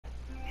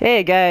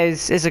Hey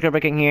guys, it's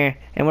KOBRA-EYE here,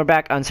 and we're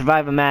back on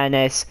Survival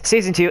Madness,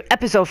 Season 2,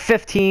 Episode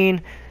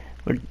 15.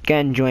 We're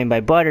again joined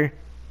by Butter.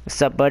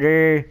 What's up,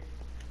 Butter?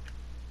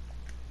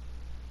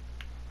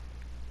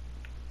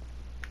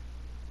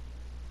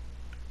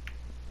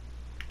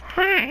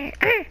 Hi.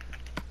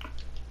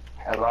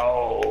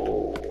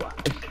 Hello.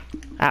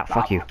 Ah,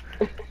 fuck you.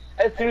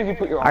 As soon as you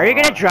put your arm Are you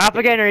gonna on, drop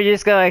again, or are you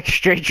just gonna like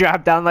straight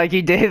drop down like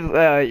you did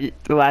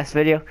the last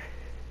video?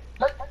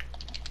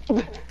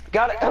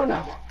 Got it. Oh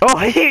no.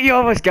 Oh, you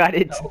almost got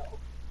it.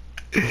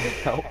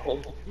 Help me.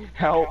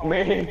 Help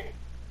me.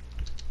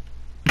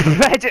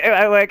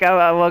 I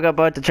woke up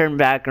about to turn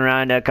back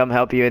around to come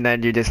help you, and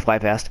then you just fly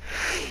past.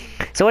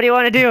 So what do you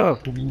want to do,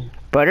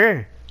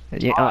 Butter?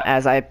 You know,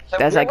 as I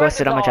go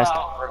sit on my chest.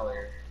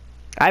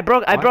 I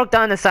broke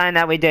down the sign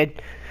that we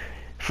did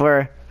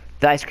for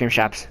the ice cream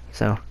shops.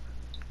 So.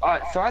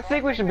 So I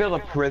think we should build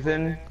a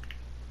prison.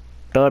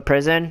 Build a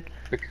prison?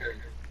 Because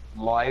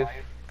life.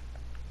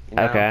 You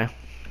know? Okay.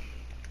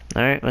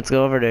 All right, let's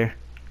go over there.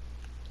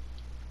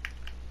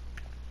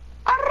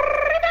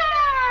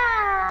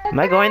 Am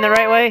I going the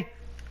right way?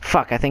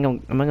 Fuck, I think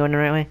am I going the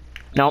right way?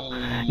 Nope.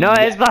 No,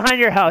 it's behind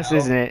your house,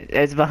 isn't it?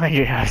 It's behind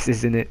your house,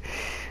 isn't it?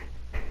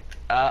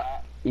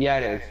 Yeah,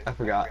 it is. I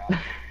forgot.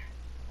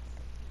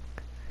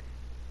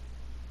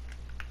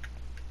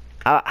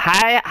 How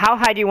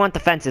high do you want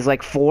the fences?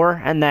 Like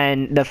 4, and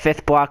then the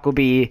 5th block will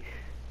be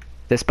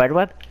the spider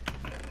web?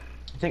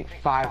 I think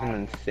 5 and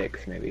then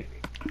 6, maybe.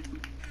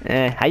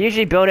 I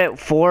usually build it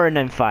 4 and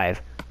then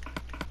 5.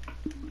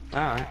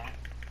 Alright.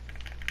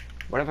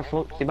 Whatever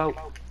floats your boat.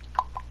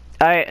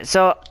 Alright,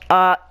 so,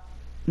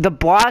 the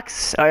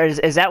blocks,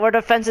 is that where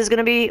the fence is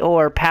gonna be,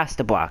 or past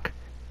the block?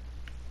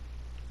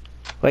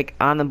 Like,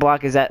 on the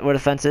block, is that where the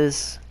fence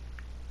is?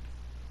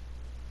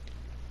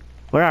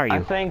 Where are you? I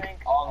think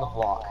on the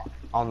block.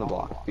 On the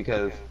block,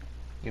 because,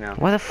 you know.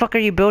 Why the fuck are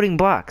you building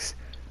blocks?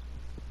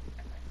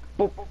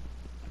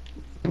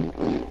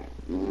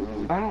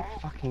 I don't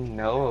fucking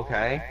know,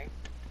 okay?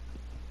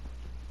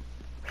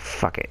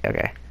 Fuck it,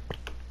 okay.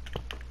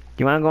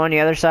 You wanna go on the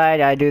other side?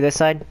 I do this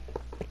side?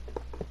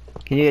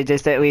 Can you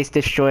just at least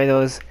destroy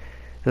those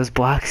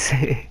blocks?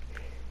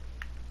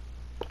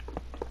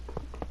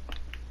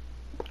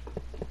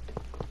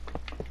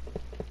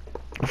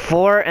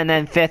 4 and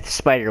then 5th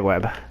spider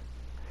web.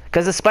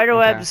 Cause the spider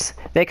webs,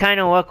 they kind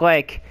of look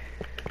like.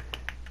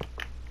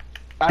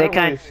 I don't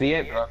really see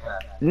it, but okay.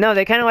 No,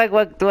 they kind of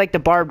look like the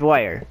barbed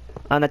wire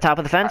on the top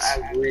of the fence.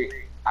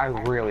 I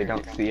really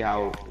don't see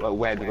how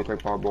webs look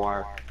like barbed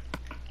wire.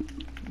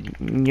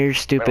 You're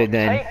stupid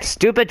then.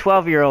 Stupid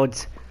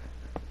 12-year-olds.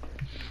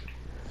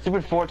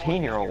 Stupid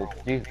 14-year-olds.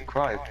 Jesus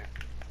Christ.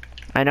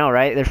 I know,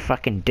 right? They're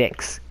fucking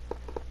dicks.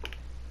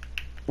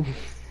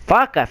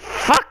 Fuck! I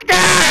fucked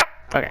up.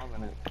 Okay.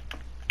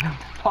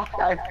 Fuck!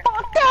 I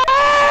fucked up.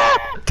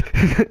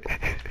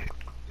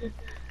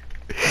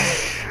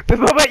 The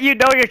moment you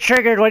know you're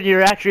triggered when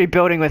you're actually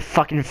building with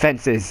fucking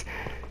fences.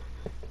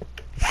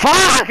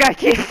 Fuck! I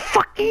keep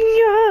fucking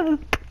you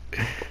up!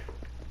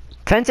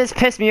 Fences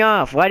piss me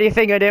off. Why do you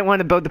think I didn't want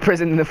to build the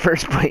prison in the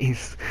first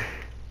place?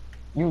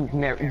 You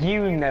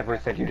never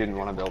said you didn't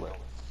want to build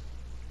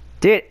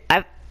Dude,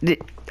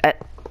 it.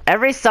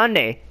 every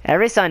Sunday,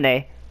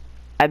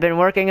 I've been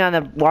working on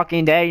the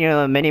Walking Dead, you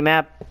know, the mini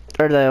map,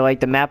 or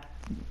the map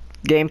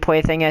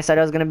gameplay thing I said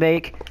I was gonna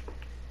make.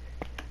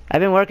 I've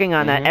been working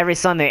on that every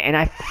Sunday, and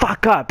I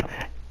fuck up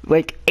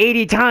like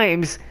 80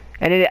 times,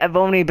 and I've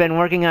only been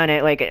working on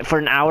it like for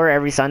an hour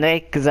every Sunday,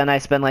 because then I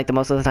spend like the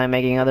most of the time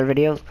making other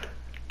videos.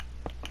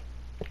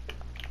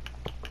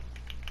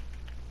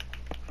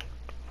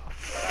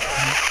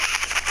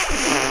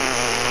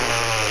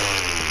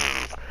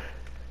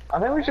 I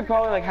think we should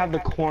probably like have the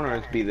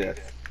corners be this.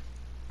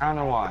 I don't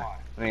know why.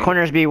 I mean,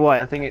 Corners be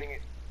what? I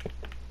think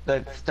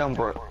the stone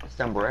brick.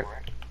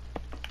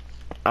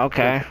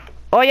 Okay.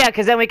 Oh yeah,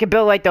 because then we could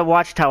build like the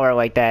watchtower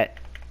like that.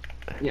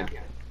 Yeah.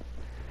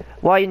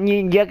 Well,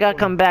 you gotta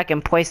come back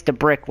and place the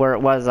brick where it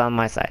was on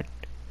my side.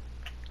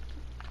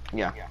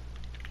 Yeah.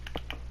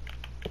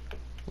 It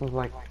was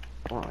like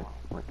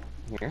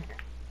here?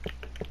 I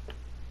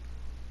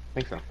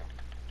think so.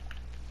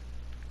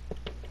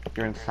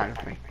 You're inside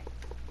of me.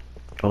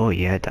 Oh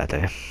yeah,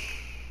 Dada.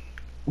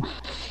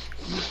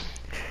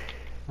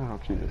 Oh,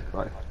 Jesus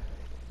Christ.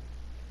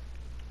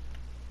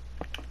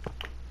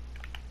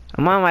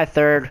 I'm on my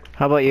 3rd.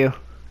 How about you?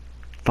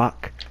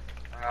 Fuck.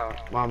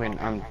 Well, I mean,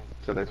 I'm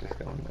so that's just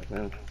going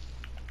then.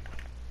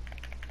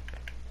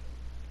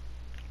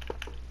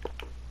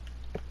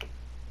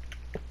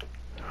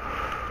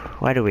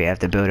 Why do we have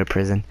to build a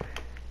prison?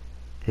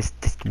 Just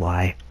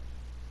why?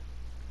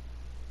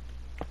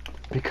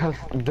 Because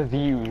the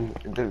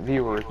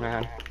viewers,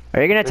 man.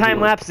 Are you gonna time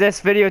lapse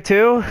this video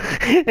too?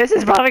 This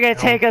is probably gonna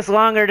take us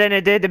longer than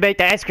it did to make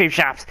the ice cream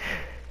shops.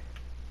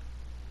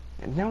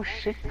 No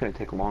shit's gonna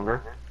take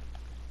longer.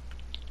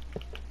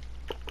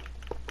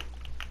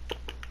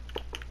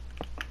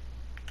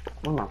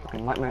 What am I,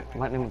 fucking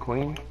Lightning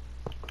McQueen?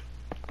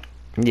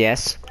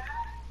 Yes.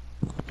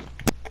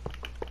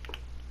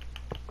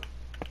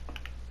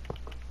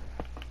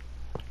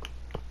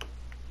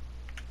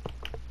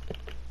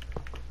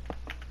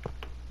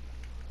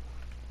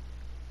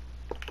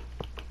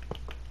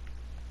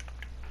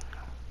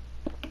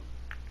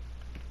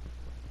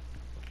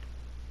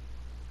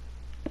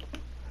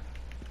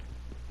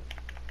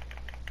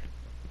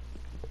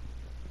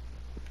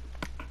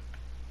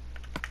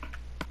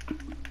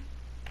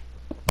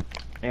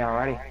 Yeah,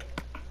 already.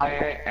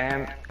 I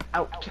am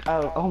out.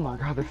 Oh my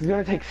god, this is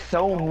gonna take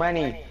so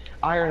many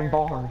iron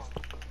bars.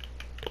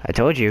 I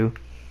told you.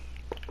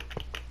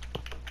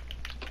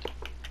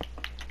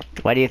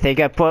 Why do you think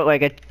I put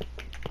like a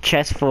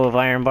chest full of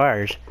iron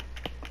bars?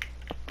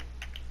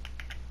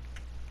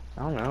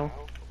 I don't know.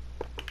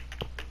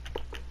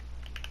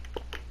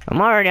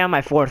 I'm already on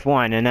my 4th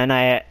one, and then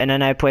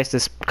I placed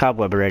this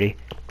cobweb already.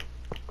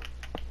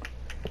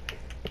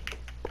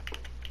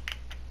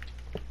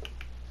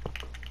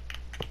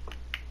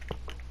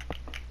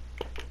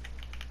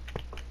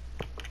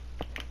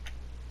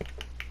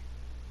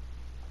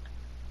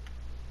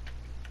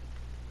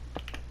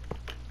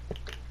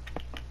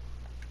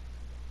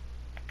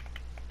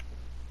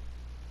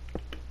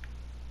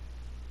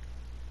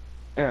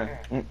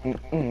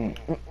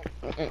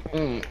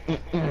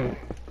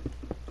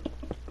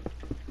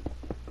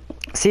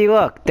 See,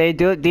 look, they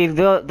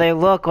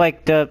look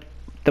like the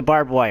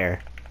barbed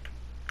wire.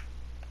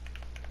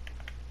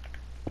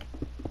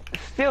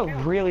 Still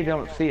really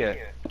don't see it.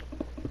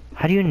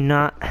 How do you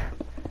not?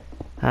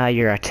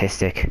 You're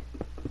autistic.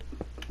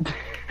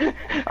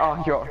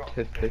 Oh, you're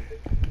autistic.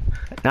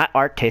 Not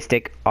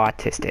artistic,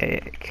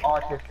 autistic.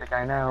 Autistic,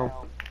 I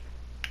know.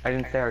 I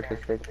didn't say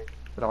artistic,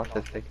 but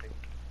autistic.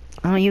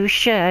 Oh, you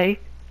shy?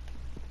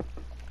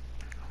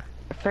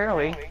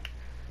 Fairly.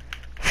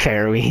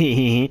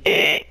 Fairly.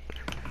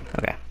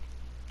 Okay.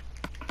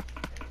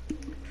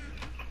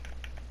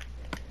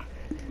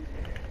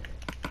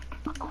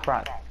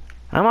 Crap.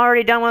 I'm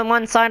already done with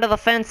one side of the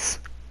fence.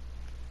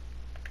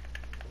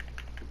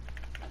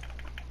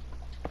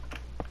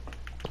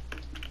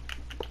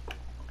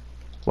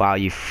 Wow,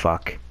 you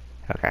fuck.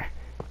 Okay.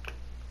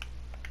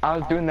 I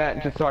was doing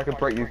that just so I could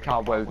break these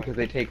cobwebs because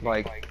they take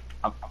like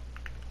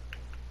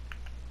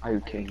Are you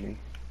kidding me?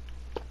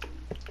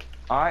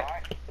 Alright,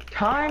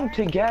 time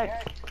to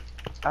get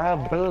a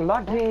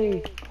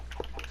bloody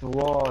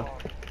sword.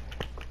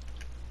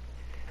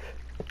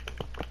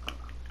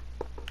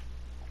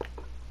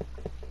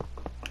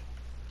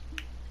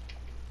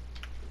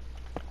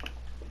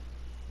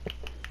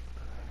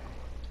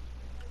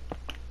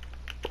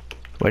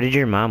 What did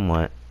your mom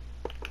want?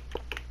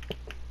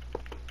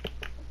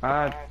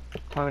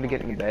 Time to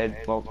get into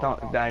bed. Well,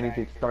 I need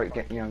to start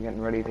getting, getting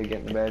ready to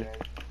get into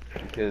bed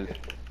because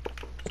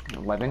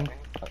 11.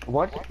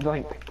 What?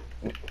 Like,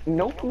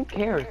 no one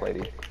cares,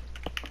 lady.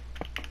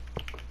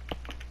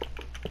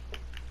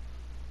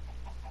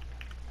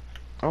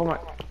 Oh my!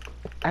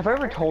 Have I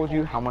ever told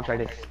you how much I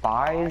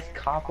despise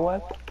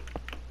cobwebs?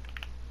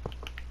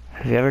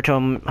 Have I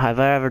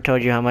ever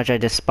told you how much I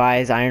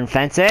despise iron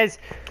fences?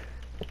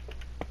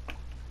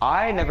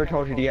 I never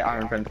told you to get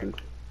iron fences.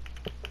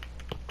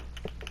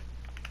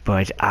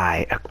 But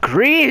I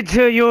agreed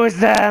to use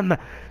them!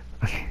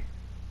 Okay.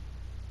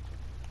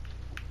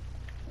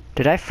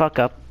 Did I fuck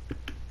up?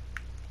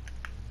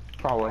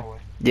 Probably.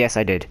 Yes,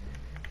 I did.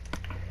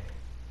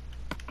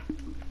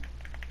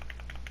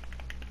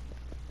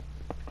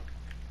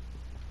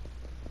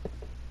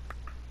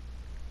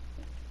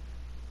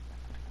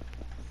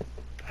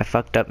 I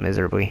fucked up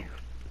miserably.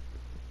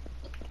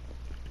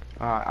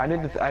 I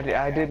did this.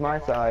 I did my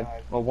side.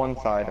 Well, one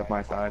side of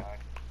my side.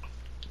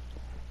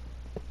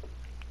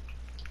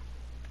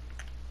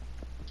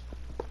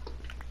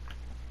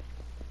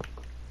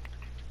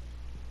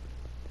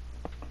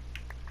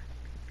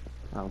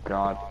 Oh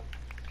God.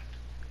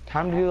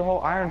 Time to do the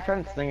whole iron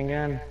fence thing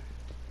again.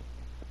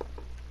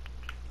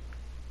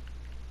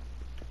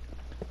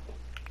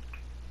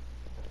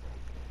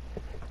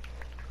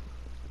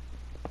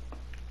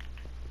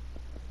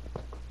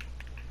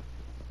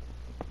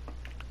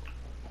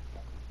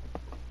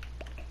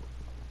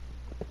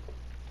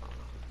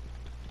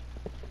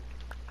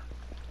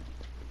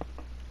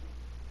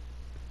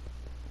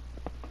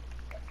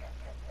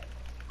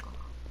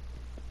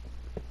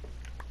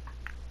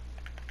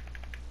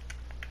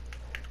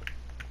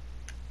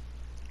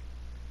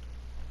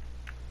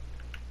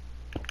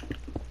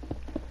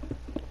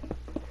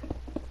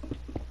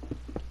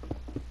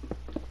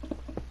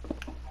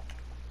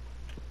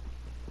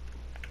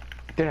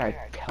 Did I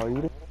tell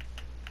you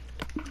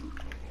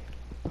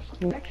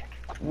to?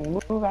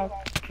 Move out.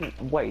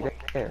 Wait,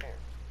 there.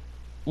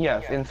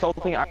 Yes,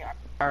 insulting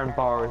iron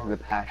bars is a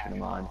passion of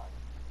mine.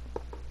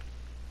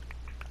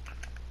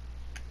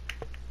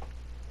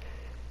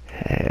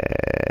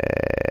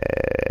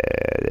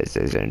 This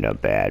isn't a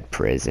bad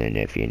prison,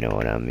 if you know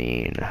what I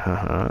mean.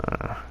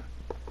 Oh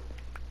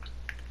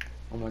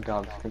my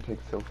God, this is gonna take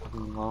so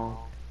fucking long.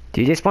 Do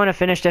you just want to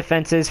finish the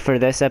fences for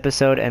this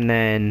episode, and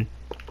then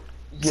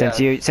since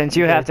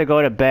you have to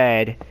go to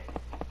bed?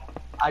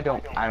 I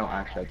don't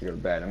actually have to go to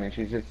bed. I mean,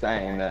 she's just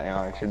saying that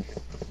I should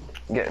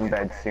get in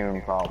bed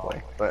soon,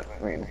 probably. But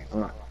I mean,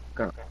 I'm not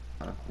gonna.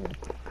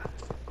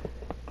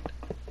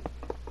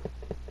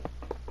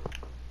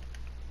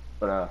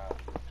 But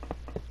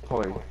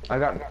holy, I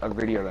got a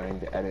video that I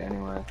need to edit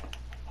anyway.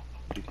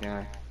 If you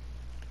can.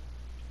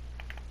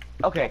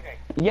 Okay,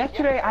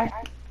 yesterday I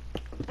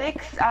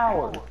 6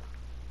 hours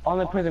on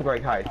the prison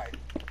break heist.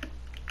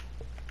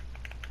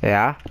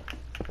 Yeah.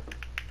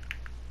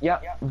 Yeah,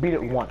 beat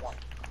it once.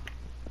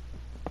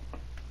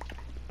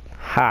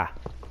 Ha.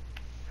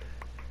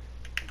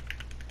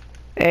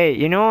 Hey,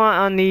 you know what,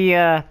 on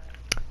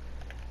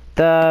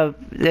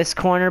this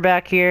corner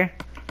back here?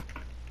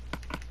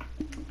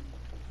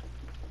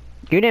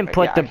 You didn't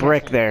put Yeah, the I can't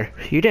brick see. there.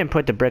 You didn't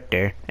put the brick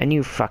there, and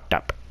you fucked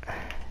up.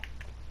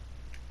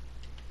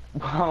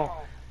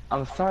 Well,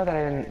 I'm sorry that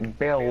I didn't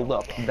build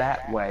up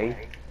that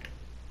way.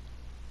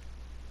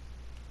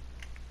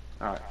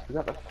 Alright, so we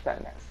got the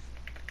fence.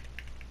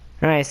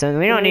 Alright, so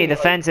we don't need the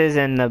fences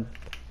and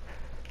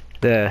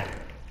the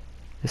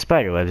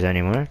spider webs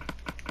anymore.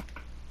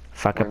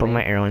 Fuck, I What do put you my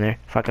mean? arrow in there.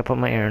 Fuck, I put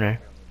my arrow in there.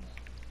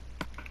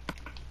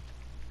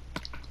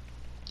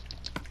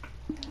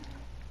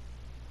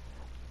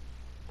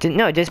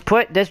 No, just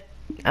put this.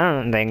 I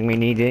don't think we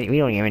need it. We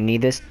don't even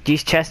need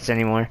these chests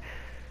anymore.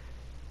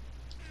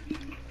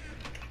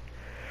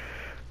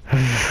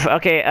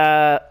 Okay,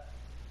 I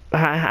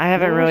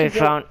haven't Maybe we really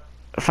should go-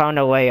 found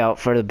a way out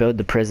for to build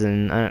the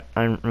prison. I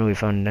haven't really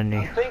found any.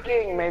 I'm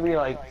thinking maybe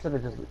like instead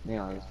of just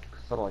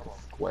sort of like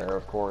a square,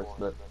 of course,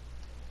 but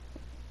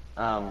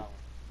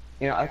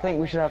I think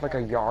we should have like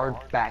a yard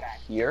back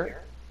here.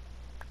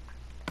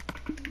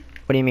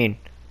 What do you mean?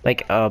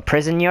 Like a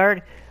prison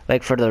yard?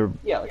 Like for the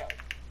Yeah, like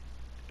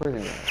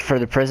prison yard. for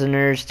the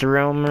prisoners to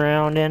roam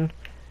around in?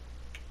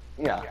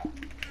 Yeah.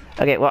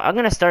 Okay, well, I'm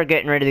gonna start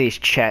getting rid of these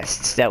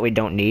chests that we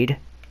don't need.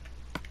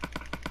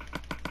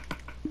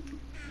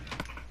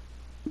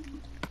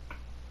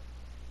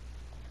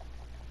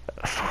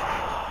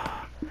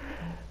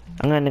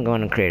 I'm gonna go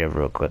into creative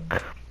real quick.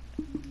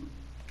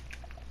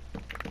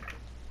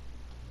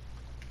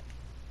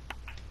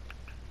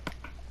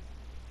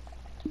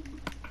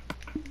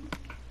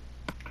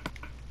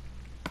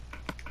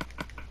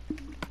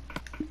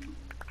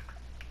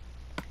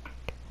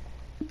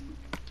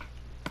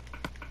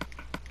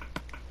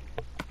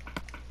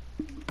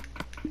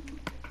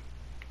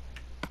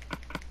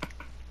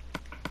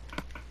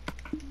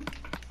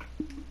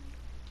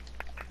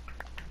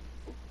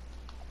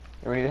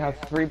 We need to have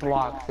 3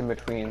 blocks in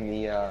between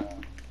the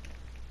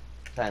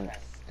fence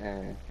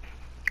and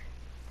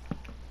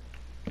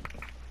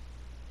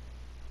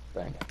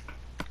thing.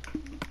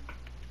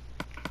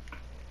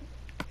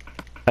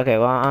 Okay,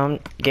 well, I'm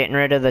getting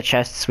rid of the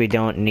chests we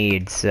don't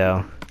need,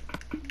 so.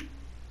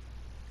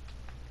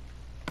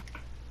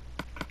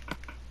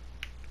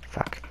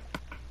 Fuck.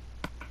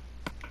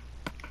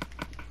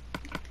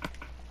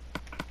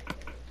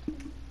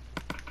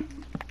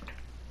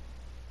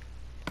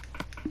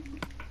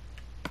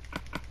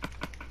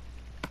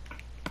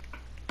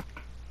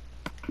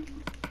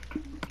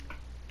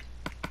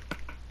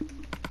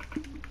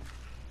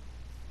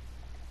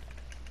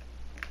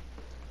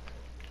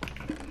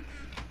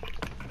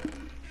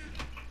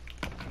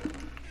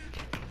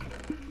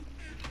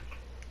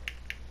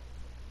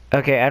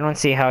 Okay, I don't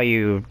see how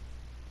you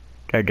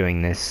are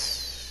doing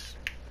this.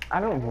 I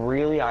don't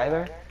really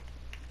either,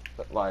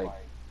 but like,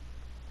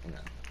 you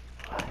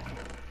know.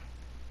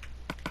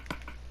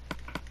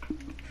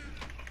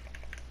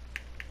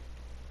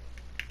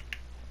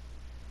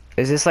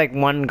 Is this like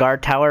one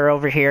guard tower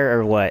over here,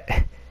 or what?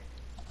 This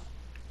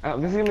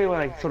is gonna be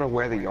like sort of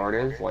where the yard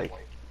is, like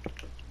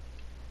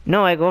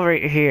No, like over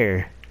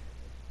here.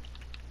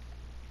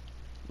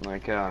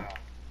 like with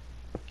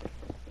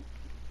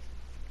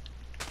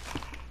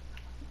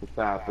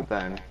that, but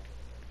then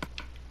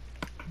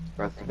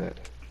the rest of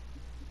it.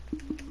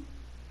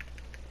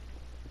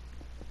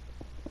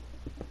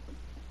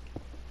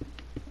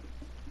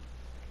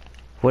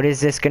 What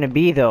is this gonna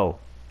be, though?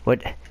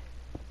 What?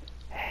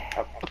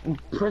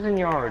 Prison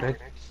yard. I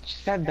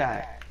said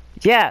that.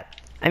 Yeah,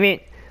 I mean,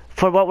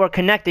 for what we're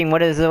connecting,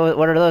 what are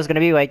those gonna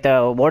be? Like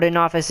the warden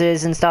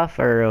offices and stuff,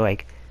 or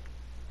like?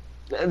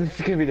 This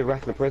is gonna be the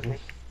rest of the prison.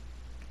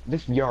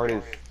 This yard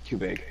is too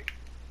big.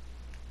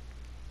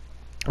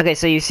 Okay,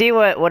 so you see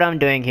what I'm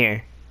doing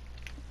here.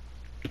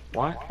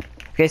 What?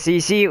 Okay, so you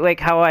see like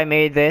how I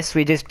made this?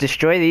 We just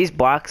destroy these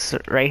blocks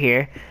right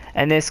here,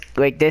 and this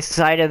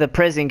side of the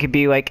prison could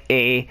be like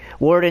a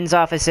warden's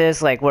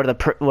offices, like where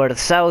the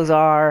cells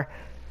are.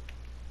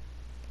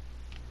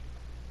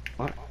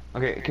 What?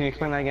 Okay, can you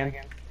explain that again?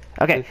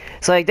 Okay,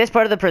 so like this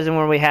part of the prison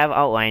where we have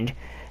outlined,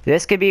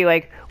 this could be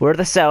like where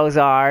the cells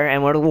are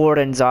and where the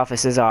warden's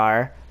offices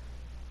are,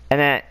 and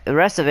then the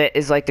rest of it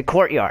is like the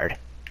courtyard.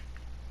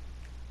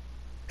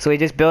 So we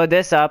just build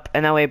this up,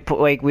 and that way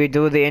we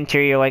do the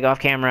interior like off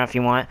camera if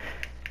you want.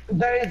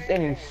 That is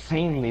an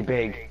insanely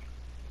big.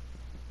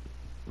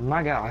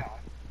 My God.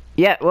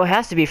 Yeah, well it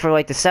has to be for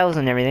like the cells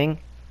and everything.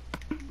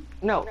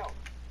 No.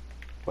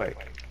 Wait.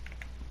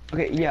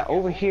 Okay, yeah,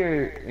 over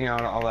here,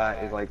 all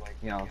that is like,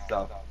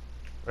 stuff.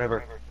 Whatever.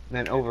 And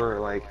then over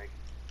like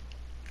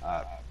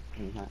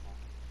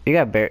You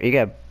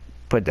gotta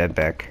put that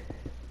back.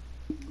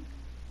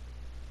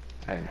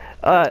 hey,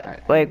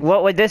 Like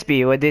what would this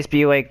be? Would this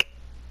be like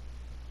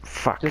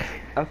fuck. just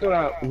a sort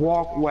of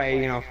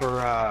walkway,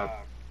 for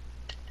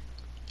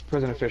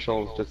prison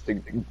officials just to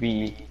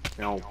be,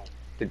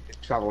 to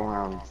travel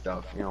around and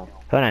stuff, Hold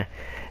on.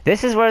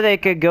 This is where they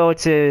could go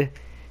to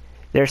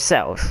their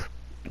cells.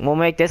 we'll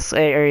make this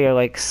area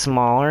like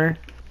smaller,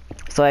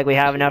 so like we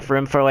have enough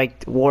room for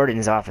like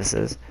warden's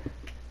offices.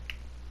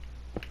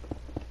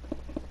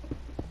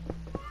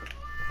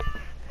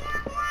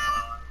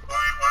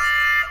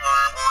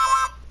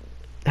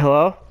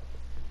 Hello?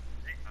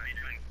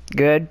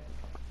 Good.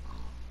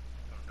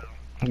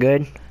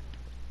 Good.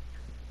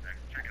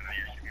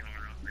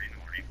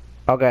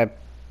 Okay.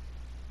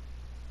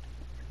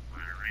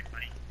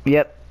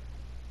 Yep.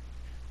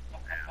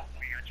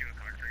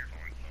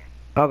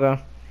 Okay.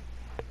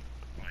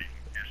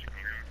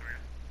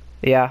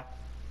 Yeah.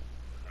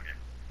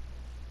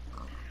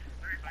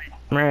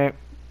 Alright.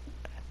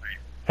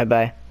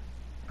 Bye-bye.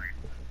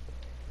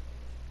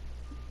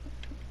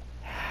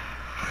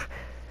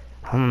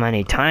 How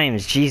many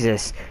times?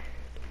 Jesus.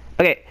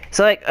 Okay,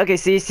 so like, okay,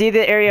 so you see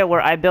the area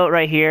where I built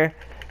right here?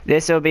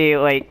 This will be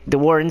like the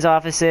warden's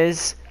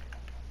offices.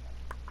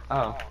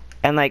 Oh.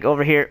 And like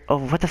over here, oh,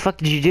 what the fuck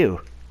did you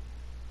do?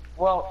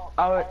 Well,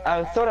 I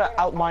was sort of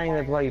outlining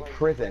the bloody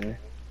prison.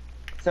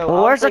 So Well, I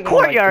was where's the thinking,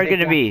 like, courtyard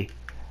gonna be?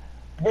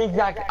 The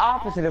exact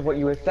opposite of what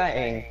you were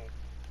saying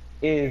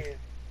is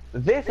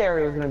this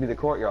area was gonna be the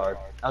courtyard.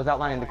 I was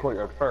outlining the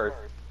courtyard first,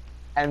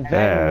 and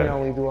then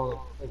we do all the.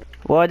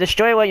 Well,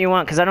 destroy what you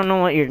want, cause I don't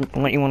know what you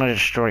want to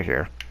destroy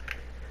here.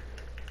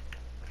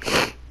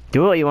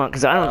 Do what you want,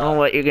 cause I don't know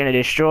what you're gonna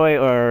destroy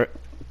or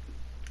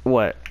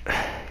what.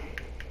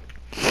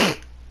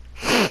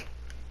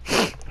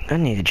 I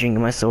need to drink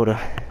my soda,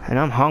 and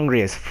I'm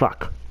hungry as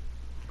fuck.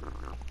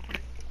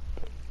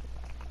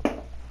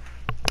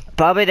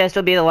 Probably this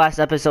will be the last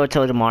episode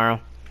till tomorrow,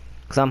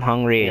 cause I'm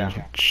hungry and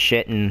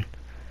shit and.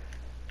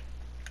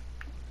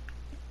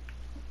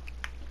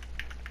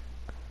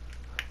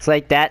 It's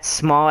like that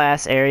small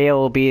ass area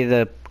will be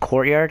the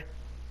courtyard.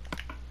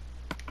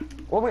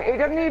 Well, it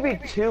doesn't need to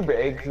be too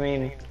big. I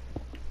mean,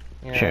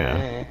 you know,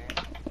 Sure.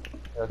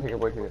 It'll take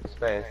away too much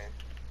space.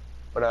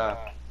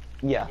 But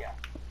yeah.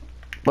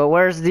 But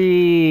where's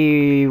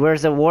the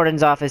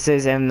warden's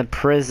offices and the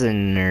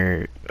prison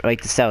or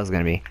like the cell's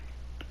gonna be?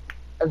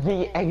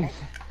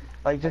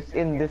 Like just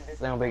in this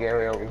big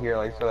area over here,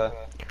 like sort of.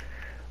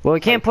 Well,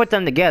 we can't put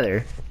them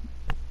together.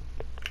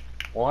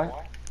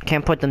 What?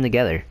 Can't put them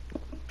together.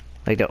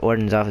 Like the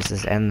warden's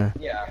offices and the.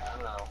 Yeah, I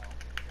don't know.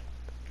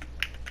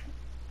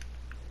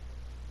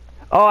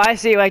 Oh, I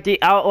see. Like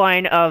the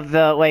outline of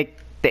the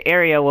the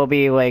area will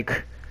be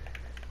like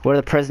where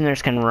the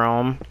prisoners can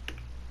roam.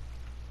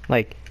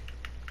 Like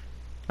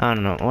I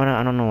don't know.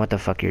 I don't know what the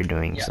fuck you're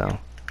doing. Yeah. So.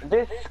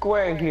 This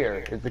square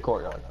here is the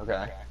courtyard.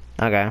 Okay.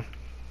 Okay.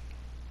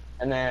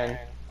 And then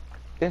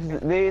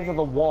these are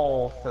the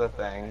walls to the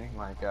thing.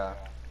 Like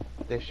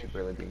this should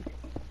really be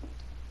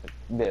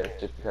this,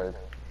 just because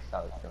that's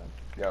how it's gonna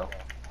go.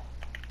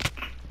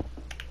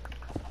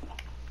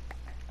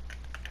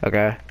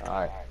 Okay. All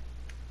right.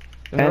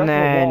 And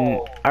then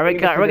are we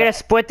gonna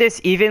split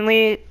this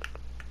evenly,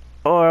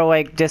 or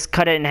like just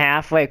cut it in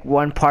half? Like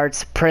one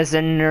part's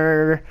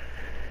prisoner,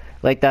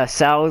 like the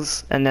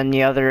cells, and then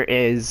the other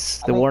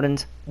is the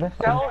wardens. The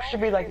cell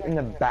should be like in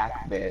the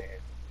back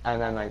bit,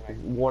 and then like the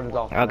wardens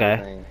off.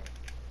 Okay.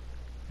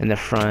 In the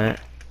front.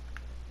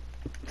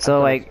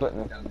 So like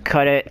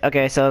cut it.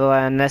 Okay, so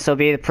then this will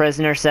be the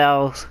prisoner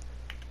cells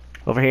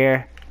over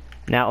here.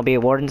 And that will be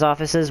the warden's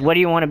offices. What do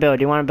you want to build?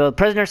 Do you want to build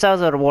prisoner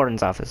cells or the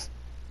warden's office?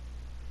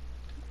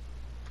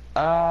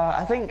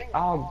 I think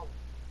I'll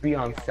be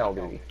on cell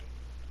duty.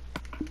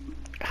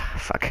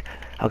 Fuck.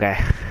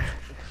 Okay.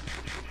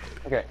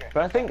 Okay,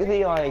 but I think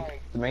the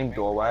main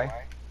doorway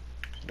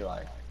should be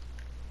like.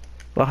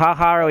 Well, how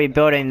are we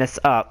building this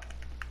up?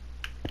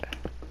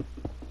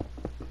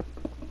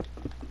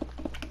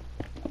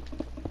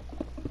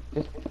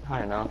 Just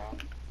high enough.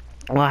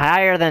 Well,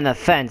 higher than the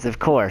fence, of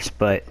course,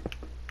 but.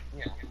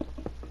 Yeah.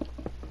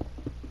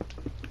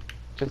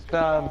 Just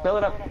build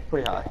it up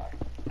pretty high.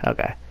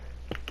 Okay.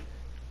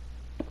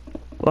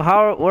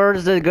 Well,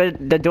 where's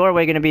the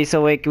doorway gonna be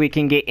so we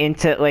can get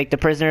into, like, the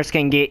prisoners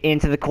can get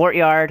into the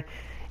courtyard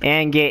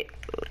and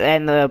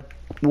the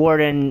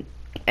warden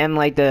and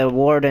like the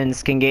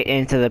wardens can get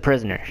into the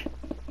prisoners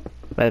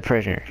by the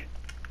prisoners.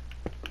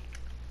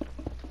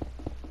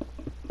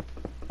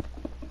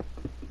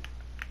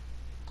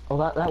 Oh,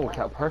 that worked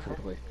out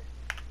perfectly.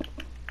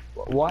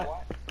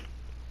 What?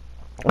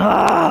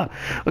 Ah!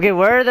 Okay,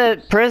 where are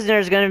the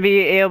prisoners gonna be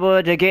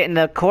able to get in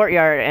the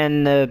courtyard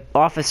and the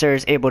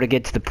officers able to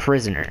get to the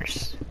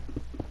prisoners?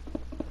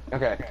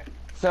 Okay,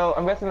 so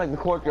I'm guessing like the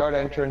courtyard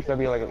entrance there'll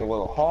be like a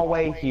little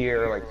hallway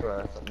here, like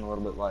something a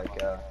little bit like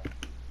this.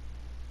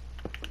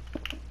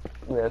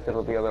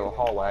 It'll be a little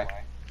hallway.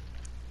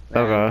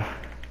 Okay.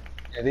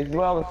 Yeah, these are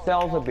where all the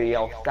cells will be.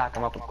 I'll stack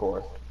them up, of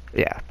course.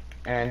 Yeah.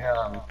 And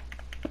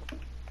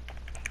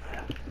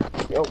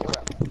oh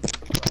crap.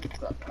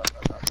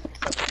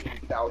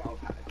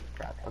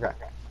 Crap. Okay.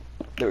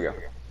 There we go.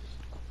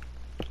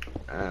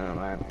 I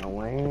don't know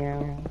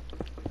where.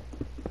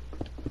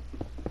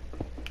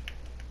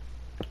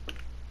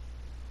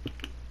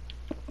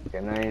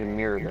 Okay, now I need to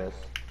mirror this.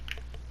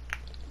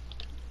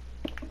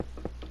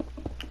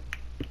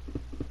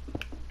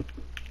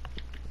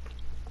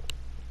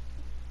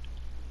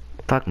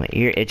 Fuck, my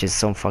ear itches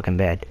so fucking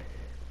bad.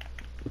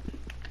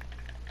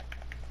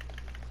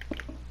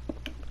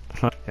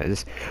 I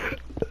was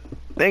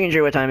making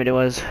sure what time it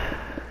was.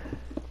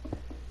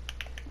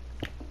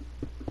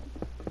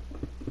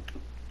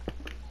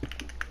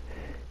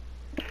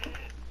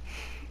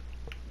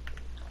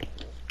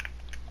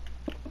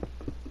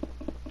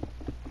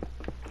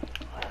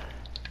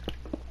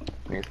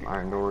 Need some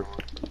iron doors.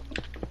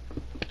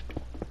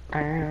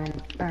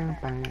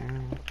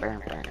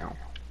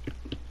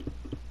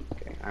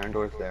 Okay, iron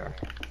doors there.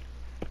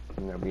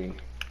 And there'll be...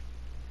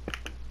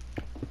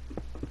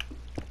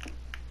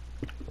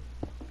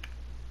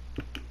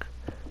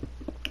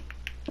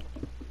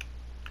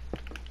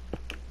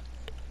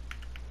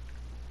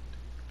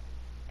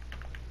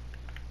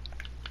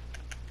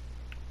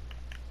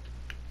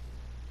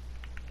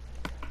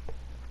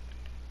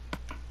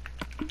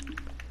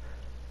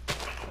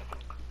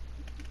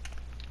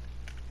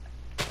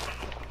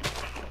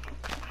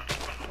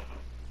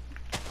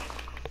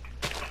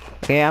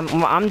 Okay,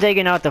 I'm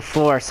digging out the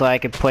floor so I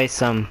could place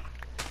some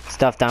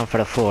stuff down for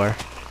the floor.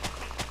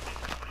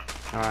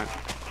 Alright.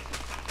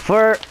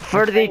 For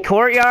the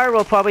courtyard,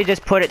 we'll probably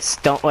just put it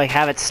stone, like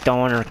have it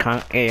stone or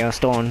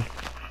stone.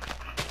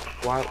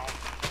 Why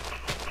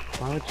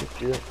would you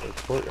do that for the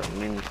courtyard? I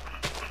mean,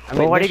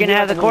 Well, what are you gonna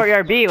have the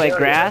courtyard be? Like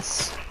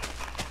grass?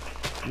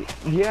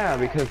 Yeah,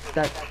 because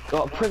that's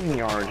a prison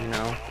yard, you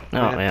know.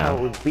 Oh, and that's yeah. how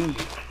it would be.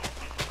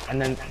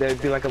 And then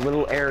there'd be like a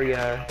little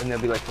area, and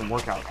there'd be like some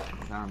workout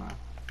things. I don't know.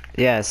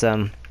 Yeah,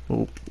 some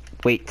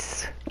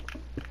weights.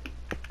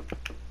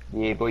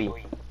 Yeah, boy.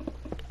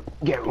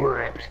 Get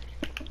ripped.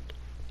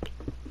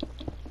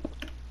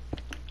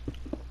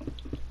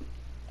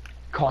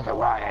 Cause a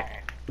riot.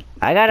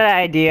 I got an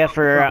idea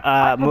for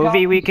a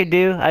movie we could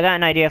do. I got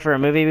an idea for a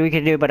movie we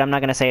could do, but I'm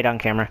not gonna say it on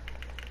camera.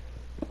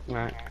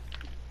 Right.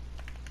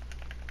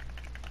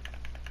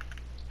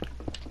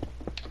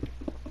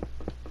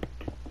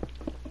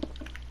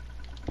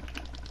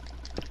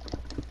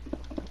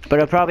 But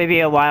it'll probably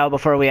be a while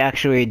before we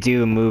actually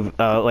do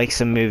like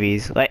some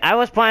movies. Like I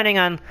was planning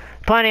on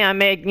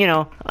make, you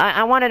know,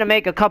 I wanted to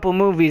make a couple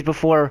movies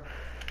before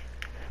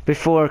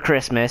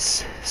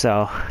Christmas.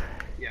 So.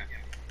 Yeah.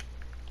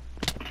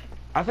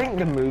 I think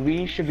the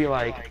movie should be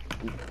like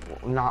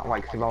not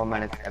like Survival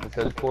Menace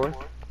episodes for us.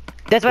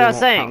 That's what I was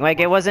saying. Like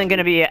it wasn't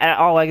gonna be at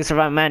all like a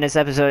Survival Madness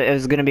episode. It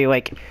was gonna be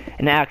like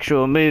an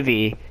actual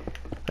movie.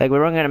 Like we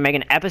weren't gonna make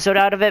an episode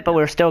out of it, but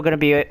we're still gonna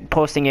be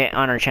posting it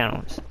on our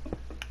channels.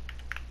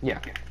 Yeah.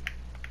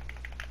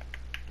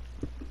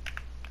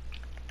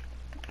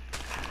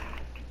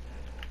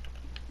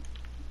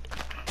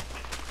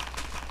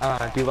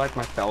 Do you like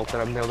my felt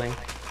that I'm building?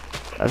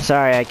 I'm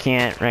sorry, I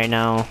can't right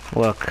now.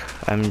 Look,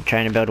 I'm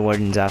trying to build a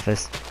warden's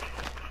office.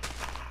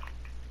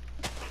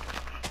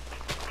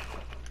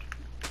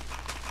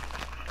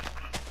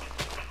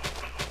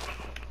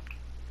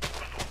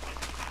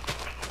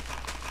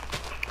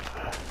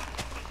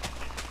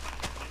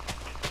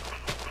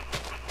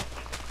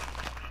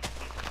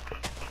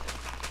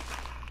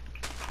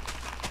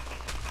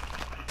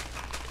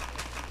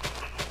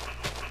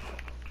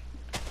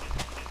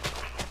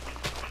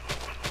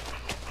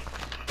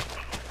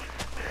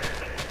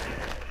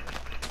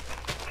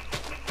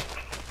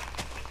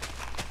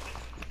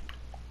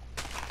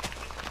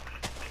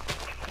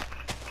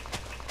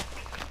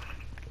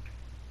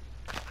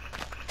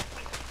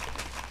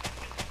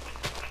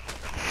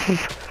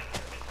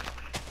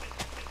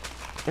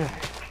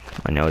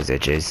 My nose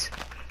itches.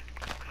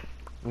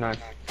 Nice.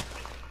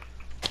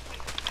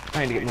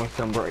 I need to get more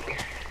stone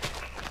brick.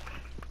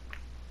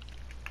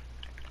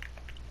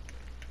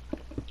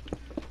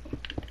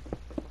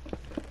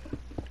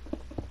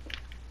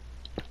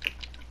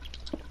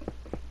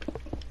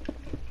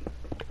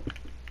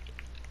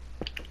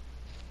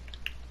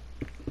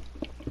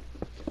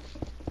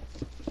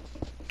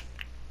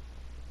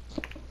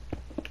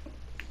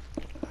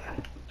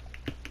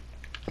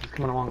 It's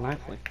coming along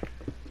nicely.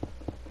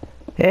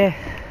 Eh.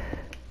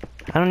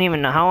 I don't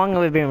even know how long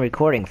have we been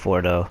recording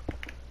for though.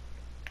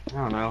 I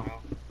don't know.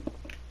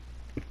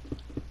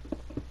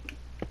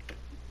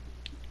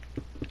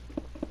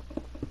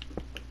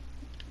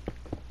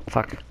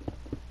 Fuck.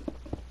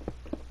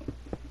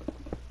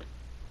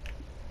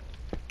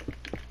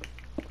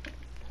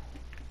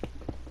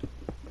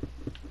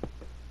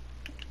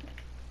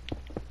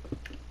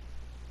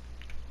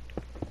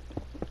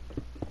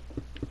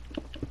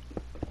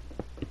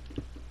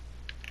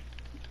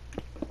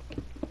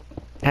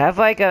 Have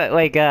like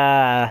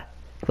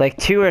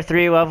 2 or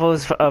 3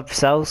 levels of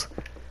cells.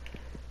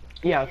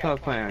 Yeah, that's what I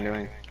was planning on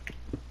doing.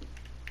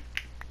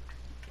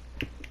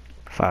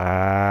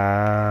 Fuck.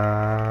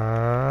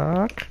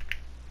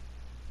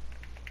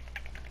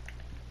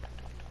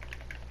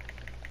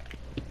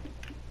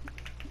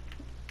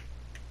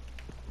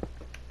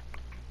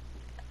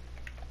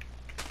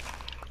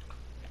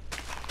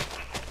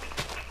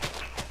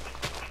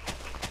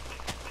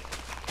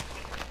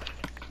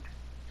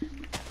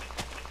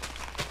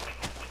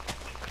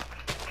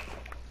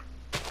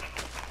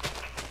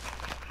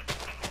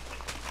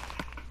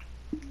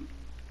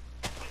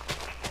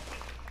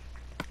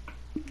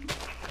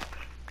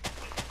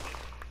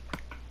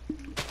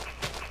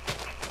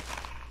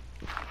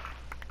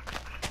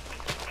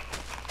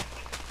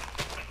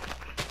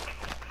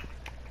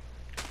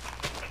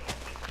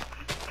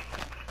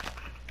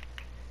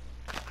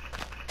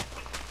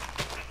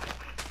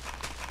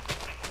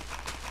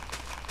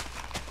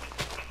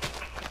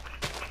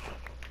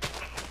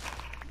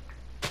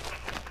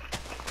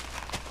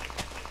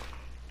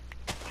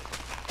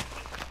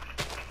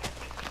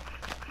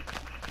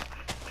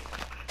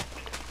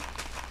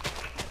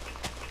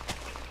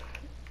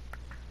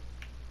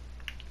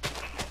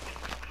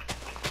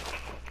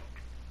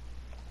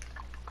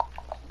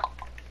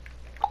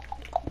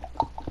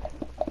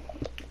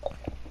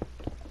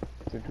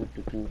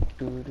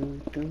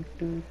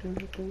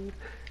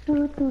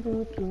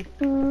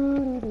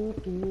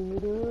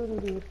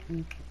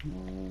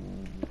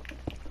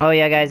 Oh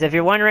yeah, guys, if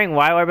you're wondering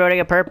why we're building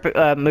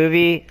a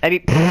movie, I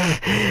mean,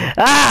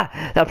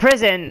 the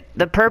prison,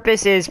 the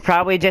purpose is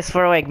probably just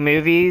for, like,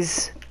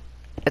 movies.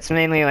 It's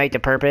mainly, like, the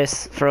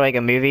purpose for, like,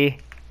 a movie.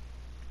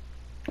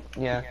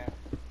 Yeah.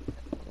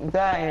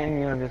 That and,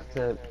 you know, just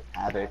to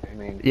have it, I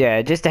mean.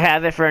 Yeah, just to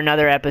have it for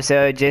another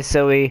episode, just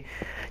so we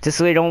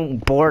don't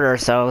bore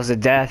ourselves to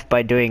death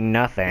by doing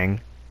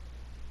nothing.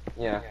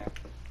 Yeah.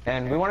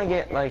 And we want to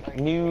get, like,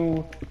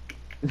 new...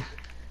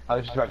 I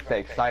was just about to say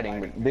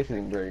exciting, but this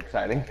isn't very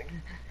exciting.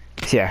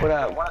 Yeah.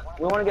 But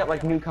we want to get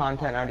like new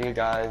content out of you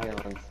guys, as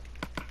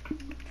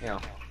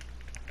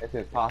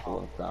soon as possible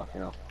and stuff,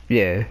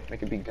 Yeah.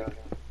 make it be good.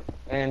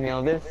 And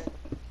this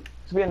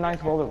will be a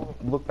nice world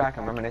to look back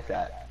and reminisce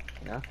at,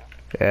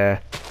 Yeah.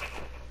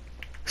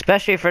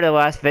 Especially for the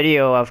last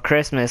video of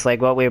Christmas,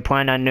 like what we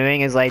planned on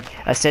doing is like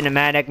a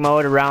cinematic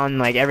mode around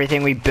like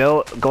everything we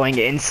built, going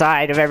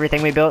inside of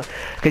everything we built.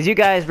 Because you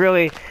guys,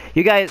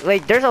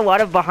 like, there's a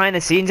lot of behind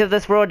the scenes of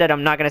this world that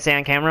I'm not gonna say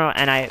on camera,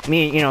 and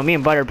me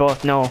and Butter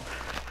both know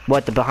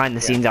what the behind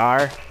the scenes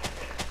are.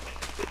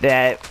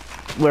 That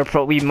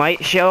we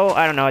might show.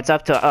 I don't know. It's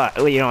up to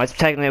it's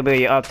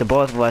technically up to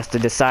both of us to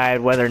decide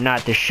whether or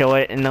not to show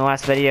it in the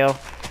last video,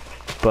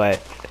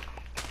 but.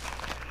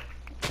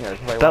 Yeah,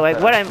 But like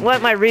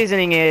what my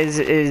reasoning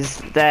is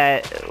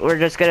that we're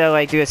just gonna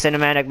like do a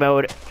cinematic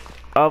mode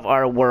of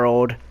our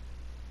world,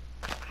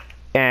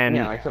 and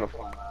like sort of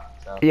fly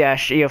around,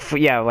 so.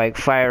 yeah, like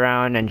fly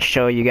around and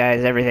show you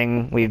guys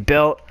everything we've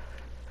built.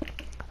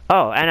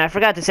 Oh, and I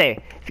forgot to say,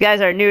 if you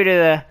guys are new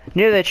to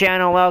the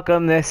channel,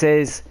 welcome. This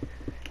is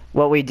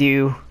what we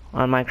do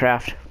on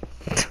Minecraft.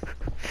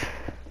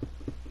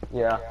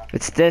 Yeah.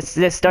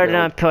 This started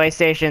on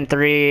PlayStation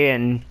 3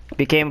 and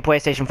became a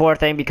PlayStation 4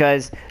 thing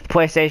because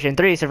PlayStation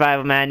 3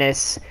 Survival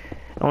Madness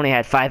only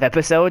had 5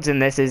 episodes,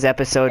 and this is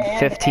episode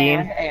 15.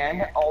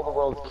 And all the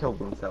worlds killed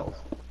themselves.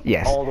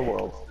 Yes. All the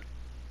worlds.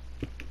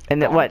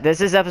 And what?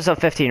 This is episode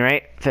 15,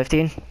 right?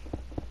 15?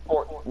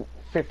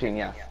 15,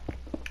 yes.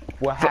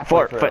 Well,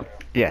 halfway through.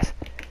 Yes.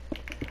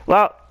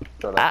 Well,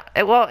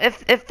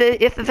 if the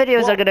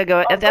videos are gonna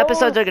go, if the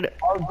episodes are gonna.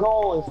 Our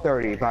goal is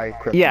 30 by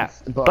Christmas. Yeah,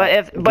 but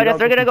if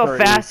they're gonna go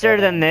faster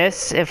than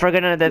this, if they're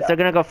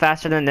gonna go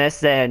faster than this,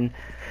 then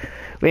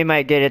we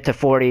might get it to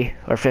 40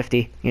 or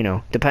 50.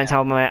 Depends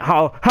how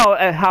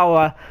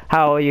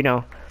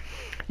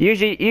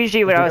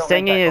Usually what I was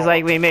thinking is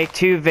like we make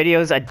 2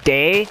 videos a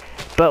day,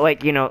 but like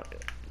 2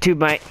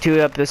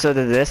 episodes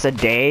of this a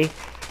day.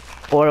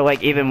 Or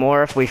like even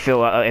more if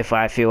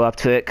I feel up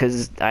to it,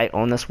 cause I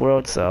own this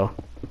world, so.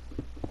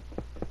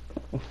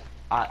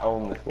 I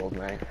own this world,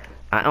 man.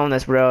 I own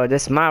this road.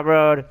 This is my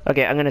road.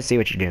 Okay, I'm gonna see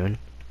what you're doing.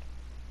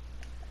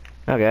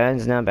 Okay,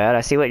 it's not bad.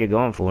 I see what you're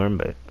going for,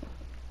 but.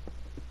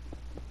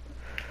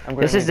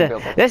 This is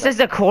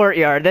the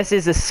courtyard. This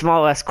is the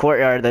smallest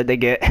courtyard that they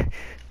get.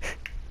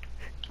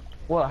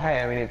 Well, hey,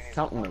 I mean it's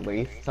something at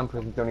least. Some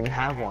people don't even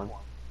have one.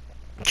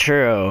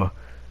 True.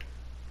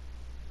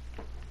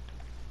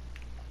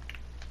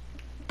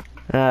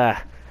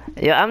 Yeah,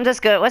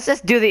 let's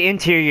just do the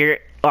interior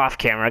off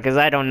camera, because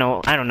I don't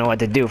know what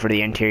to do for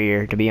the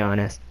interior, to be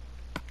honest.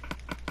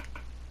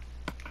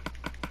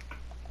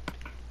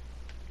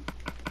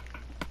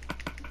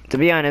 To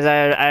be honest,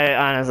 I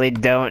honestly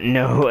don't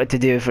know what to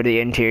do for the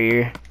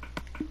interior.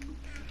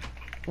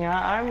 Yeah,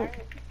 I'm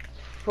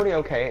pretty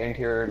okay at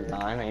interior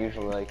design. I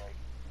usually like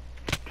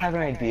have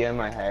an idea in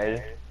my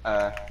head.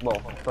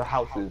 Well, for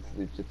houses,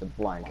 it's just a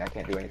blank. I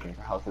can't do anything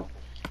for houses.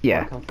 Yeah.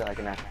 When it comes to like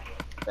an actual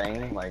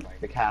thing,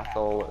 like the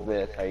castle,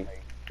 I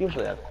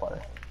usually have quite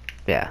an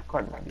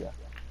idea.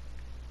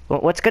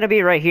 Well, what's gonna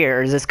be right here?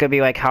 Or is this gonna be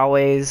like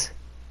hallways?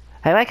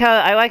 I like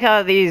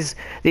how this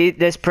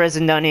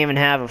prison doesn't even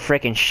have a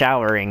freaking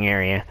showering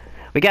area.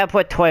 We gotta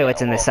put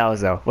toilets in the cells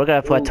though. We're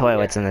gonna put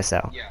toilets in the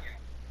cell. Yeah.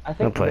 I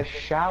think the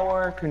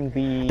shower can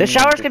be. The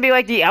showers can be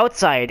like the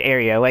outside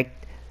area, like,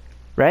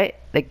 right?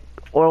 Like,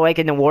 or like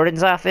in the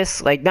warden's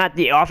office, like not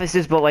the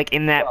offices, but like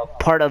in that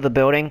part of the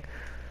building.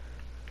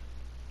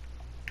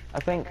 I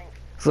think.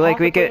 So like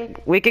we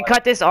could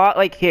cut this off.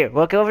 Like here,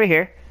 look over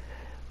here.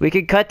 We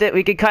could cut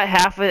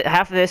half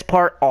of this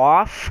part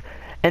off,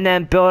 and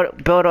then build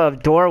a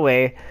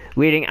doorway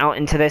leading out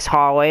into this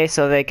hallway,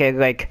 so they could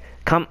like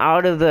come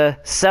out of the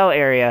cell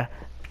area,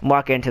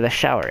 walk into the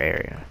shower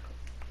area.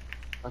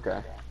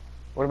 Okay.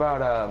 What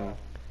about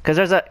Cause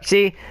there's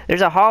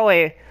a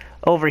hallway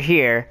over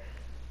here,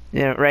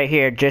 right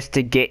here, just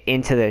to get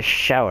into the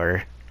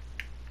shower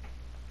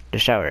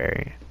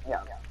area.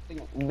 Yeah.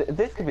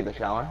 This could be the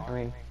shower. I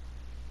mean.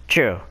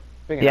 True.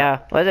 Yeah,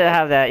 let's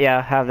have that.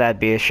 Yeah, have that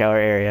be a shower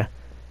area.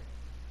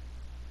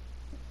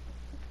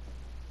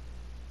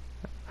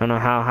 I don't know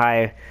how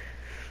high.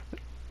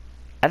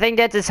 I think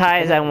that's as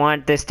high as I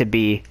want this to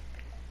be.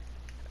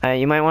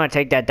 You might want to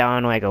take that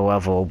down like a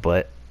level,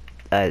 but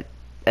I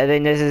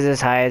think this is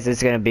as high as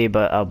it's gonna be.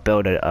 But I'll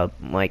build it up.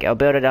 Like I'll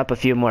build it up a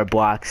few more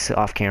blocks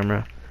off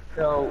camera.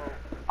 So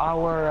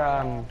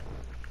our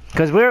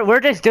Cause we're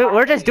just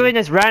doing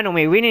this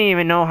randomly. We didn't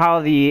even know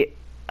how the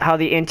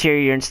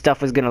interior and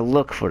stuff was gonna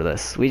look for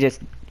this. We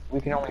just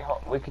we can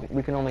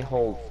only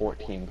hold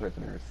 14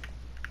 prisoners.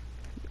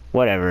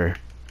 whatever.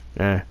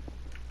 I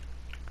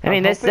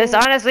mean, this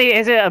honestly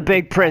isn't a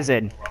big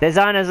prison. This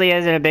honestly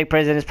isn't a big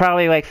prison. It's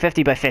probably like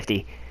 50 by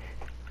 50.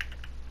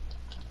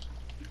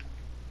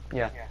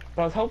 Yeah.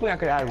 But I was hoping I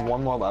could add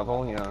one more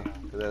level, you know,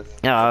 to this.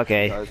 Oh,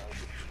 okay.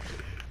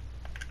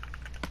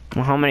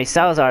 Well, how many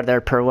cells are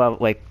there per level?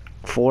 Like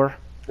 4?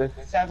 There's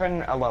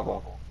 7 a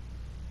level.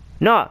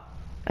 No,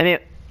 I mean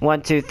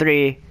 1, 2,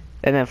 3,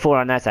 and then 4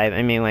 on that side.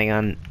 I mean like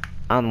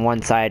on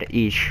one side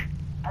each.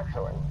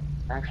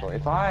 Actually,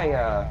 if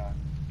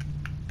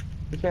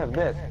you have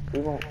this, we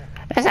won't.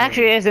 This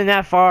actually isn't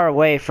that far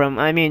away from.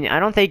 I mean, I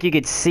don't think you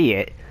could see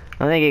it. I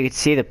don't think you could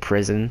see the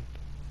prison.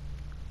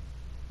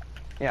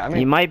 Yeah, I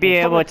mean, you might be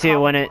able to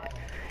when it.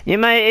 You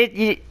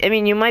might. I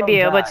mean, you might be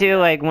able to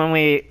like when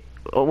we,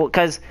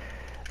 cause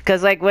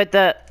like with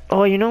the.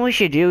 Oh, you know what we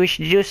should do? We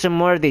should do some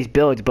more of these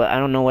builds, but I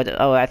don't know what.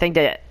 Oh, I think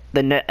that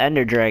the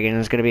Ender Dragon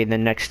is gonna be the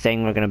next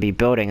thing we're gonna be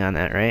building on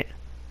that, right?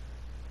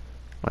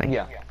 Like,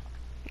 yeah.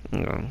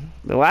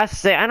 The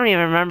last thing, I don't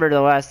even remember the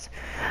last.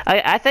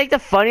 I think the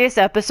funniest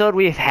episode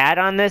we've had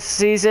on this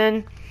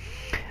season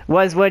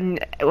was when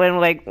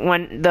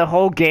the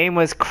whole game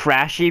was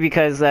crashy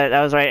because that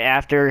was right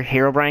after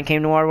Herobrine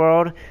came to our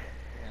world,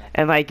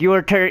 and like you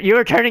were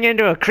turning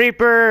into a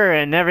creeper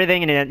and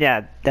everything, and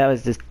yeah, that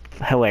was just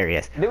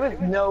hilarious. There was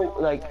no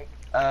like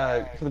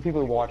for the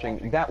people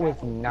watching, that was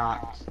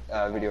not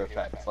video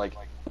effects. Like,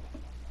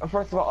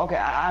 first of all, okay,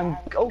 I'm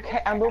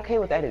okay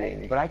with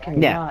editing, but I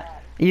cannot.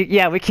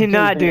 Yeah, we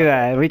cannot do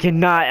that. We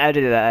cannot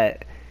edit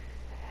that.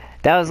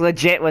 That was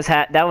legit.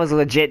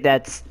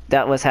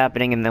 That was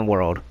happening in the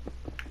world.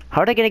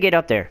 How are they gonna get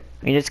up there?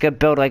 You just gonna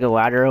build like a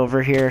ladder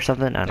over here or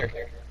something? I don't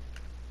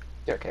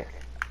know. Okay.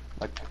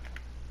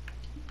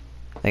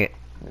 Like,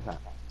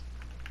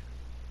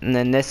 and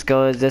then this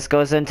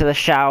goes into the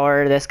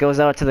shower. This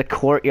goes out to the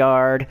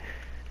courtyard.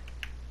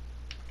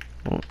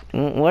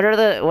 What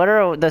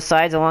are the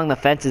sides along the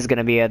fences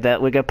gonna be?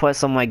 That we could put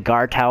some like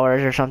guard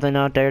towers or something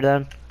out there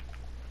then?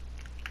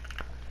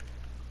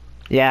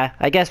 Yeah,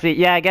 I guess we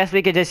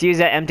could just use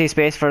that empty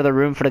space for the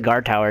room for the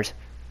guard towers.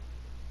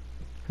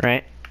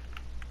 Right?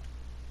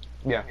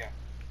 Yeah.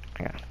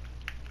 Okay.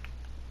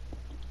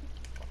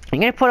 I'm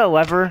gonna put a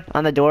lever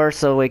on the door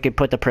so we could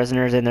put the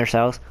prisoners in their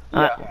cells.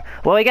 Yeah.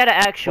 Well, we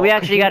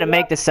actually gotta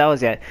make the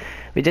cells yet.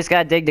 We just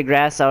gotta dig the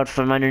grass out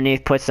from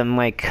underneath, put some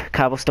like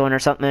cobblestone or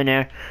something in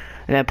there,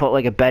 and then put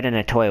like a bed and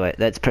a toilet.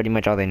 That's pretty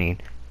much all they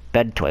need.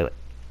 Bed, toilet.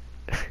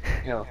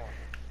 You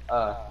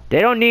know, they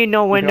don't need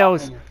no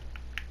windows.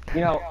 You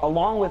know,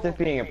 along with this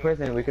being a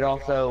prison, we could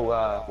also,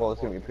 well,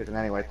 it's gonna be a prison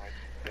anyways.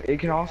 It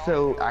can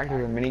also act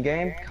as a mini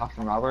game, cops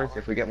and robbers,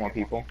 if we get more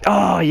people.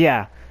 Oh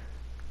yeah.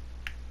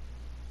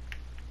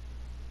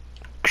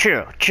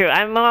 True.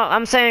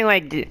 I'm saying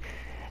like,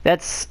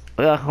 that's.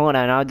 Hold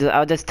on,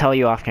 I'll just tell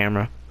you off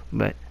camera.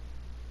 But.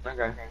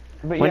 Okay.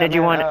 But when did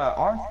you want?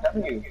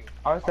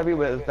 RSW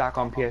was back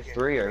on PS3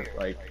 or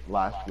like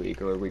last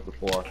week or the week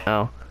before.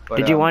 Oh. But,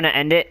 did you want to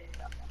end it?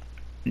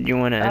 Did you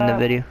want to end the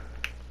video?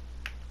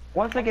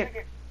 Once I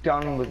get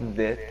done with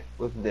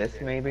this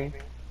maybe.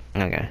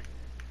 Okay.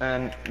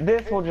 And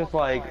this will just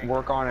like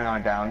work on in our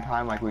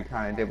downtime, like we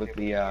kind of did with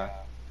the.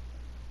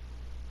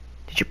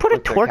 Did you put a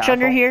torch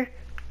under here?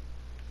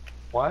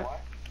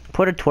 What?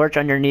 Put a torch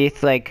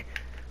underneath, like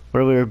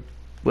where we were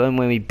when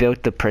we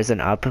built the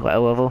prison up a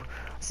level.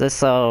 So this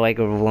saw like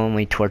a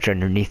lonely torch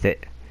underneath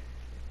it.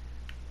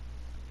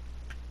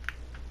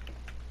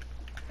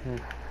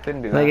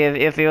 Didn't do that. Like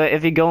if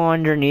you go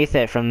underneath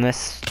it from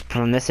this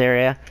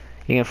area,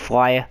 you can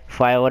fly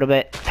a little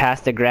bit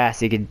past the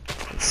grass. You can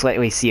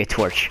slightly see a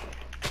torch.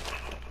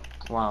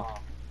 Wow.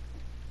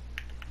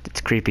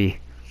 It's creepy.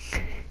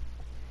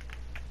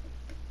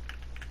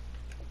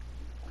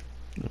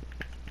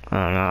 I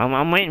don't know.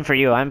 I'm waiting for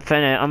you. I'm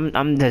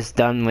just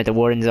done with the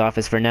warden's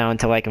office for now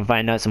until I can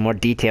find out some more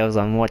details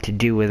on what to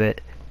do with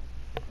it.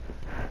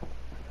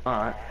 All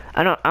right.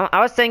 I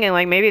was thinking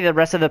like maybe the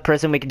rest of the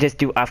prison we could just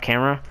do off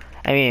camera.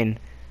 I mean,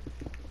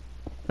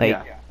 like.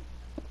 Yeah.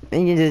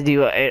 You can just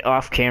do it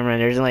off camera,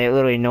 and there's like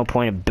literally no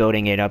point of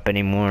building it up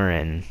anymore.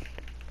 And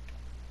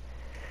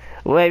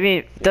well, I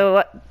mean,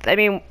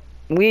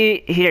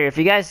 where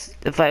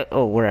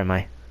am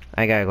I?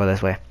 I gotta go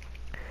this way.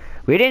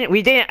 We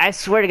didn't. I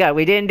swear to God,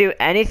 we didn't do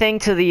anything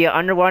to the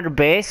underwater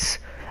base.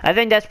 I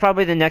think that's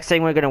probably the next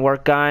thing we're gonna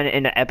work on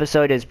in the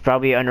episode is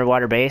probably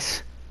underwater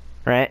base,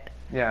 right?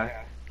 Yeah.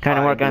 Kind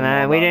of work on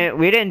that. We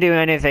didn't do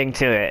anything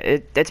to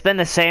it. It's been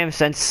the same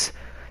since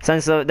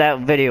that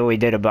video we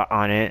did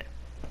on it.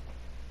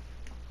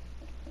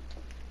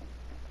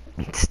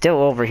 It's still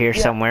over here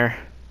somewhere.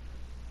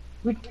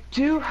 We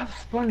do have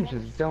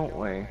sponges, don't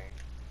we?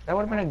 That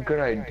would have been a good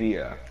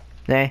idea.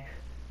 They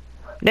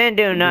didn't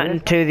do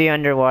nothing to the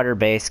underwater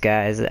base,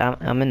 guys.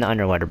 I'm in the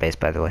underwater base,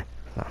 by the way.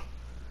 So.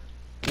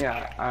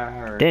 Yeah, I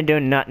heard. Didn't do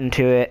nothing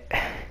to it.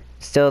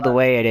 Still the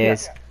way it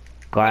is.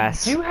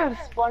 Glass. We do have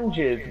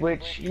sponges,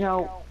 which, you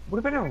know,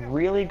 would have been a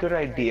really good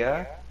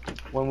idea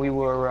when we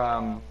were,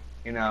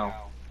 you know,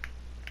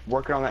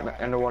 working on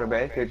that underwater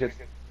base. It just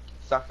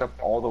sucked up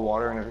all the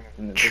water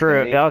in the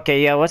True. vicinity.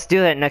 Okay, yeah, let's do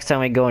that next time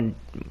we go in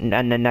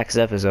the next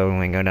episode when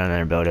we go down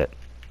there and build it.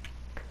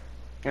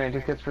 And it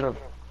just gets rid of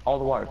all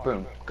the water.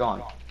 Boom,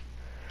 gone.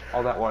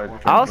 All that water.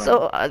 Just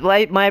Also,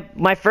 like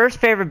my first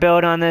favorite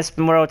build on this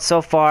world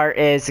so far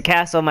is the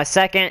castle. My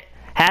second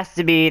has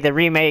to be the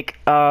remake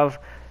of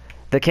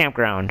the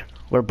campground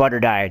where Butter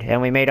died,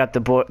 and we made up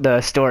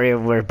the story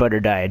of where Butter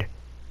died.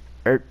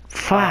 Robert.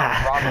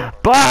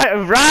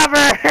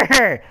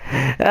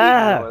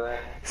 Robert!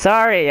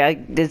 Sorry,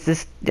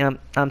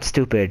 I'm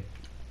stupid.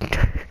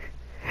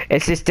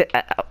 It's just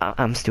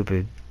I'm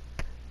stupid.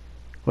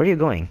 Where are you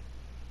going?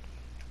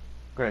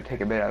 I'm gonna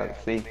take a bit out of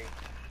the sea.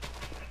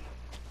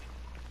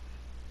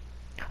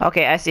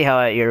 Okay, I see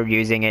how you're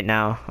using it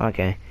now.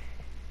 Okay.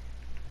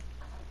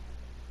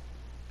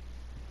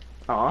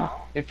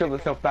 Aw, it filled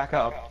itself back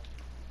up.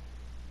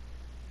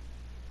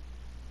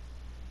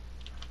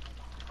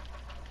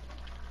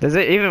 Does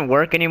it even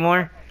work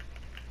anymore?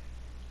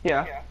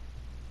 Yeah.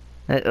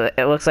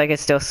 It looks like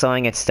it's still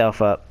sewing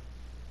itself up.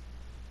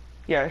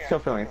 Yeah, it's still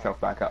filling itself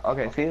back up.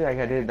 Okay, see, like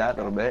I did that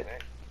little bit.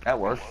 That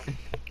worked.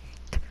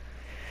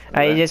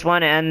 You just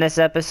want to end this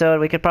episode?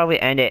 We could probably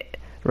end it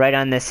right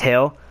on this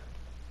hill,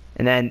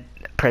 and then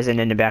prison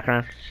in the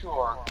background.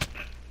 Sure.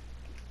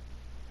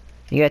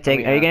 You gotta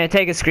take. Are you gonna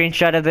take a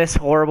screenshot of this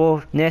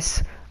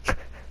horribleness?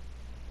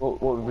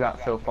 What we've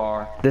got so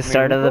far. The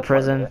start of the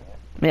prison.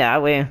 Yeah,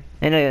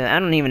 and I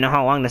don't even know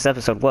how long this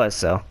episode was,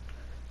 so.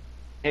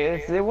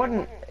 It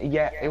wasn't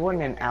yet. It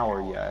wasn't an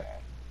hour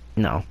yet.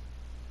 No.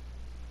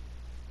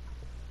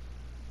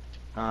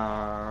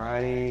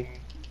 Alrighty.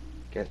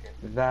 Get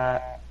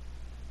that.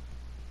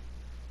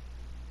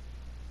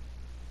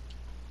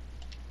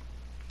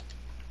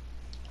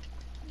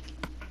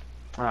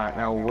 Alright,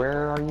 now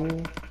where are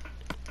you?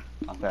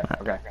 Up there,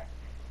 okay.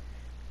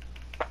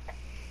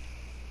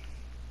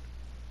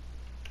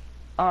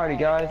 Alrighty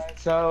guys,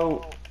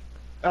 so,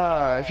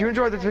 if you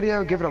enjoyed this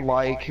video, give it a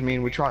like. I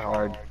mean, we try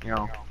hard, you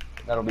know,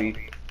 that'll be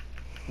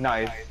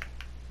nice.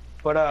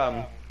 But,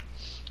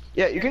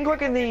 yeah, you can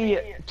click in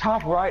the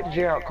top right to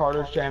check out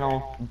Carter's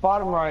channel,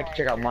 bottom right to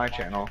check out my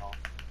channel,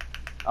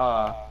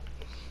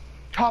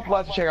 top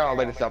left to check out our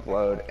latest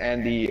upload,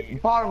 and the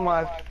bottom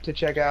left to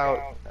check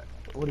out,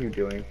 what are you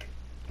doing?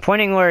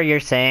 Pointing where you're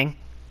saying.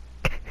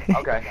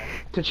 Okay.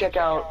 To check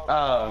out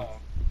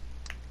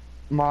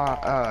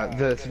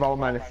the Survival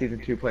Madness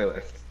Season 2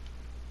 playlist.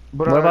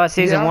 But, What about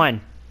Season 1?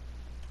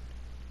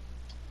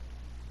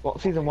 Well,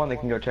 Season 1 they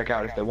can go check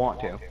out if they want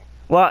to.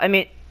 Well, I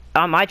mean,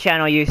 on my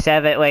channel you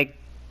have it like,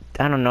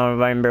 I don't know,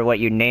 remember what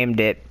you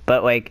named it,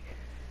 but like,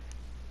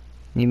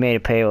 you made a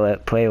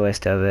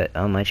playlist of it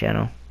on my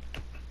channel.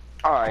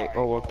 Alright,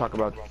 well we'll talk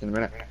about this in a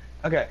minute.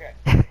 Okay.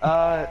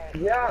 Yeah,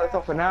 that's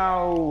all for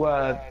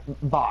now.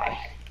 Bye.